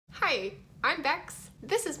Hi, I'm Bex.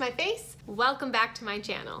 This is my face. Welcome back to my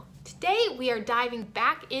channel. Today we are diving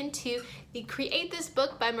back into the Create This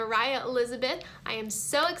Book by Mariah Elizabeth. I am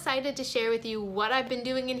so excited to share with you what I've been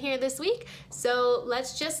doing in here this week, so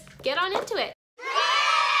let's just get on into it.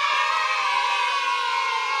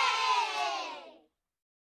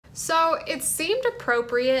 So it seemed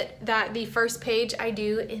appropriate that the first page I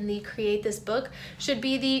do in the Create This Book should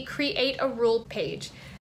be the Create a Rule page.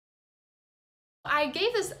 I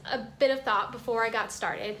gave this a bit of thought before I got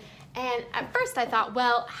started, and at first I thought,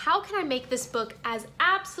 well, how can I make this book as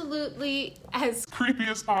absolutely as creepy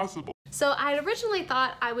as possible? So I originally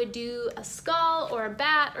thought I would do a skull or a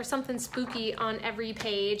bat or something spooky on every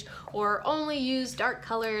page, or only use dark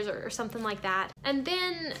colors or something like that. And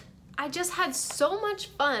then I just had so much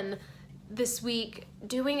fun this week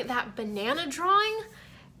doing that banana drawing.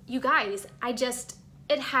 You guys,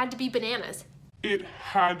 it had to be bananas. It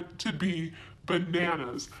had to be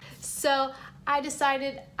bananas. So I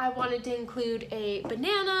decided I wanted to include a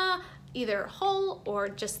banana, either whole or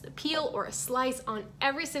just the peel or a slice on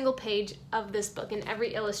every single page of this book. In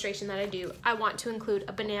every illustration that I do, I want to include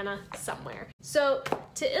a banana somewhere. So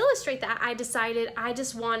to illustrate that, I decided I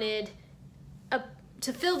just wanted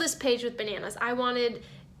to fill this page with bananas. I wanted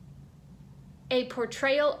a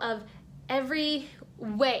portrayal of every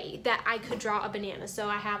way that I could draw a banana. So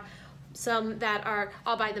I have some that are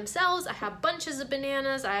all by themselves. I have bunches of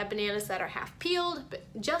bananas. I have bananas that are half peeled,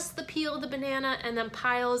 just the peel of the banana, and then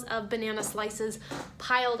piles of banana slices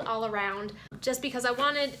piled all around, just because I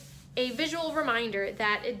wanted a visual reminder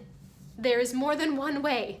that there is more than one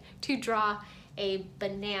way to draw a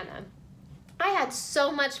banana. I had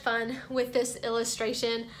so much fun with this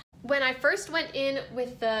illustration. When I first went in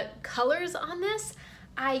with the colors on this,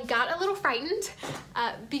 I got a little frightened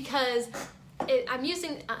because I'm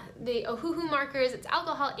using the Ohuhu markers, it's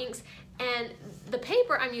alcohol inks, and the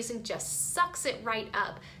paper I'm using just sucks it right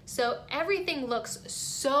up. So everything looks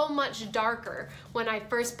so much darker when I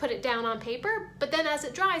first put it down on paper, but then as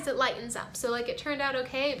it dries, it lightens up. So like it turned out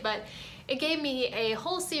okay, but it gave me a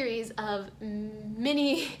whole series of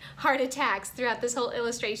mini heart attacks throughout this whole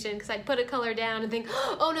illustration, because I'd put a color down and think,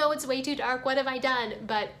 oh no, it's way too dark, what have I done?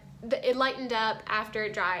 But it lightened up after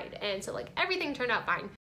it dried, and so like everything turned out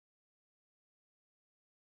fine.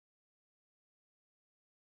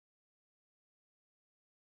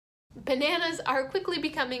 Bananas are quickly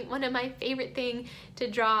becoming one of my favorite things to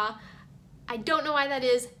draw. I don't know why that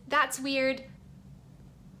is. That's weird,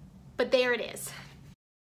 but there it is.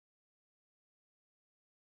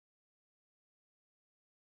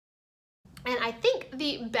 And I think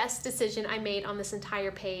the best decision I made on this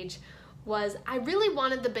entire page was I really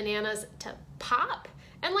wanted the bananas to pop.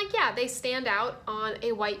 And like, yeah, they stand out on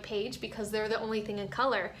a white page because they're the only thing in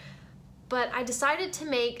color. But I decided to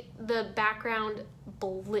make the background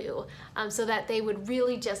blue so that they would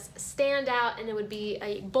really just stand out and it would be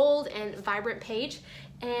a bold and vibrant page.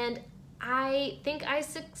 And I think I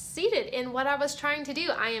succeeded in what I was trying to do.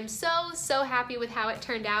 I am so happy with how it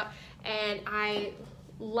turned out, and I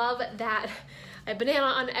love that a banana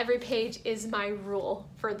on every page is my rule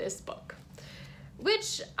for this book,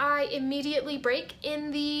 which I immediately break in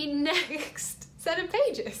the next set of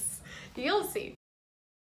pages. You'll see.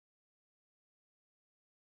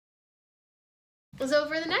 So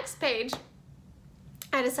for the next page,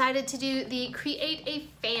 I decided to do the Create a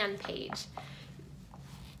Fan page.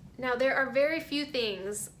 Now there are very few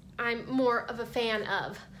things I'm more of a fan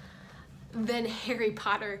of than Harry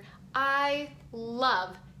Potter. I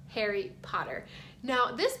love Harry Potter.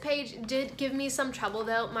 Now this page did give me some trouble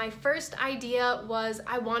though. My first idea was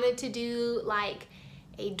I wanted to do like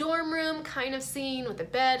a dorm room kind of scene with a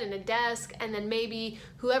bed and a desk, and then maybe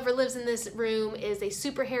whoever lives in this room is a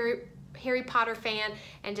super Harry Potter fan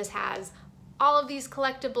and just has all of these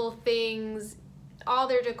collectible things, all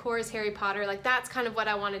their decor is Harry Potter. Like that's kind of what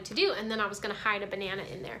I wanted to do, and then I was gonna hide a banana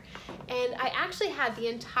in there. And I actually had the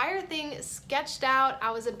entire thing sketched out.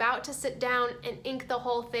 I was about to sit down and ink the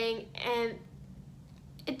whole thing, and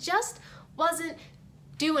it just wasn't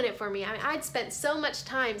doing it for me. I mean, I'd spent so much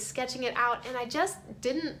time sketching it out and I just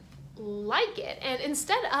didn't like it. And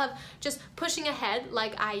instead of just pushing ahead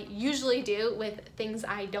like I usually do with things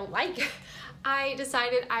I don't like, I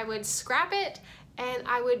decided I would scrap it and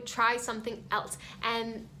I would try something else.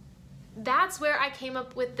 And that's where I came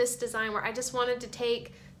up with this design, where I just wanted to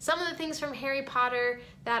take some of the things from Harry Potter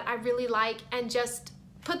that I really like and just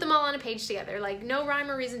put them all on a page together. Like no rhyme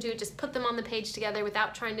or reason to it, just put them on the page together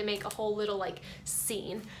without trying to make a whole little like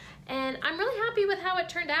scene. And I'm really happy with how it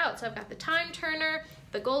turned out. So I've got the time turner,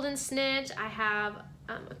 the golden snitch, I have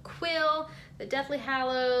a quill, the Deathly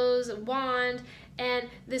Hallows, a wand, and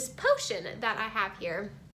this potion that I have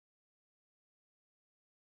here.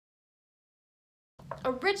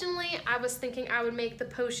 Originally, I was thinking I would make the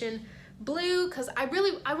potion blue because I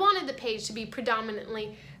wanted the page to be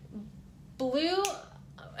predominantly blue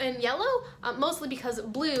and yellow, mostly because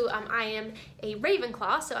blue, I am a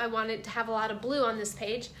Ravenclaw, so I wanted to have a lot of blue on this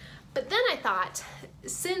page. But then I thought,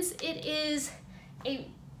 since it is a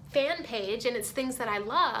fan page and it's things that I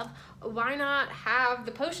love, why not have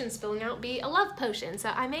the potion spilling out be a love potion? So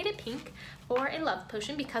I made it pink for a love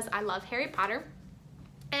potion because I love Harry Potter.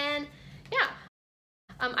 And yeah,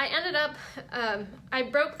 I ended up, I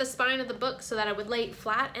broke the spine of the book so that I would lay it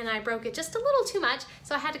flat, and I broke it just a little too much,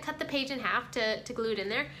 so I had to cut the page in half to glue it in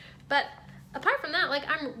there. But apart from that, like,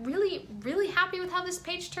 I'm really, really happy with how this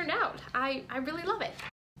page turned out. I really love it.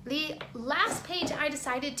 The last page I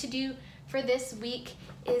decided to do for this week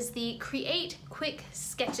is the Create Quick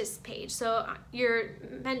Sketches page. So you're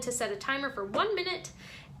meant to set a timer for 1 minute,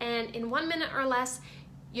 and in 1 minute or less,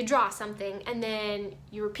 you draw something and then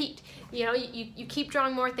you repeat. You know, you keep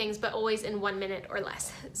drawing more things, but always in 1 minute or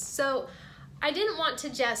less. So I didn't want to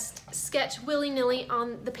just sketch willy-nilly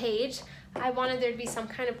on the page. I wanted there to be some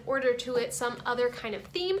kind of order to it, some other kind of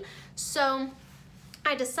theme. So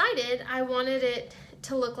I decided I wanted it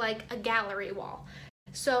to look like a gallery wall.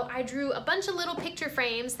 So I drew a bunch of little picture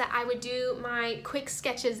frames that I would do my quick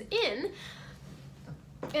sketches in,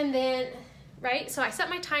 and then right? So I set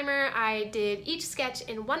my timer, I did each sketch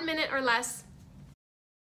in 1 minute or less,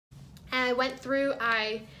 and I went through,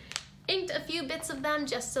 I inked a few bits of them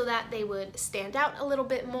just so that they would stand out a little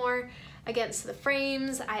bit more against the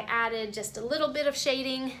frames. I added just a little bit of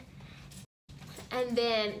shading, and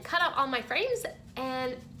then cut out all my frames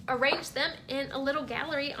and arranged them in a little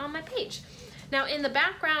gallery on my page. Now in the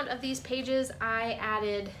background of these pages, I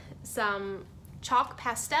added some chalk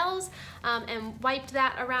pastels and wiped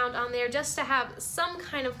that around on there just to have some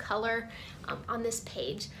kind of color on this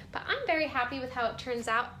page. But I'm very happy with how it turned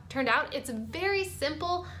out. It's very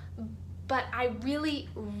simple, but I really,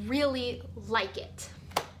 really like it.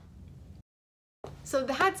 So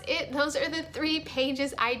that's it. Those are the 3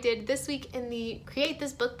 pages I did this week in the Create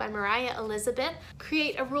This Book by Mariah Elizabeth.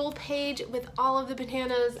 Create a rule page with all of the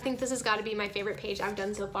bananas. I think this has got to be my favorite page I've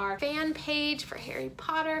done so far. Fan page for Harry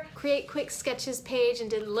Potter. Create quick sketches page, and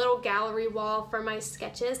did a little gallery wall for my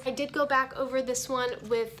sketches. I did go back over this one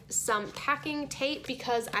with some packing tape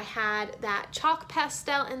because I had that chalk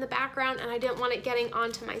pastel in the background and I didn't want it getting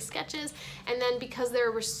onto my sketches. And then because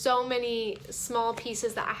there were so many small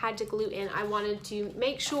pieces that I had to glue in, I wanted to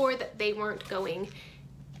make sure that they weren't going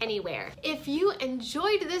anywhere. If you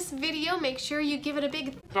enjoyed this video, make sure you give it a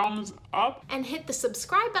big thumbs up and hit the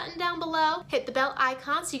subscribe button down below. Hit the bell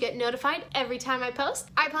icon so you get notified every time I post.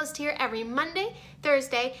 I post here every Monday,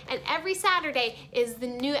 Thursday, and every Saturday is the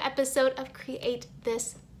new episode of Create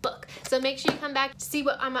This Book. So make sure you come back to see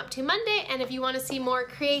what I'm up to Monday, and if you want to see more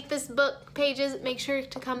Create This Book pages, make sure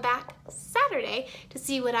to come back Saturday to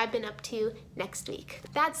see what I've been up to next week.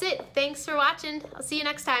 That's it. Thanks for watching. I'll see you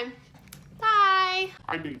next time. Bye.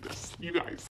 I made this, you guys.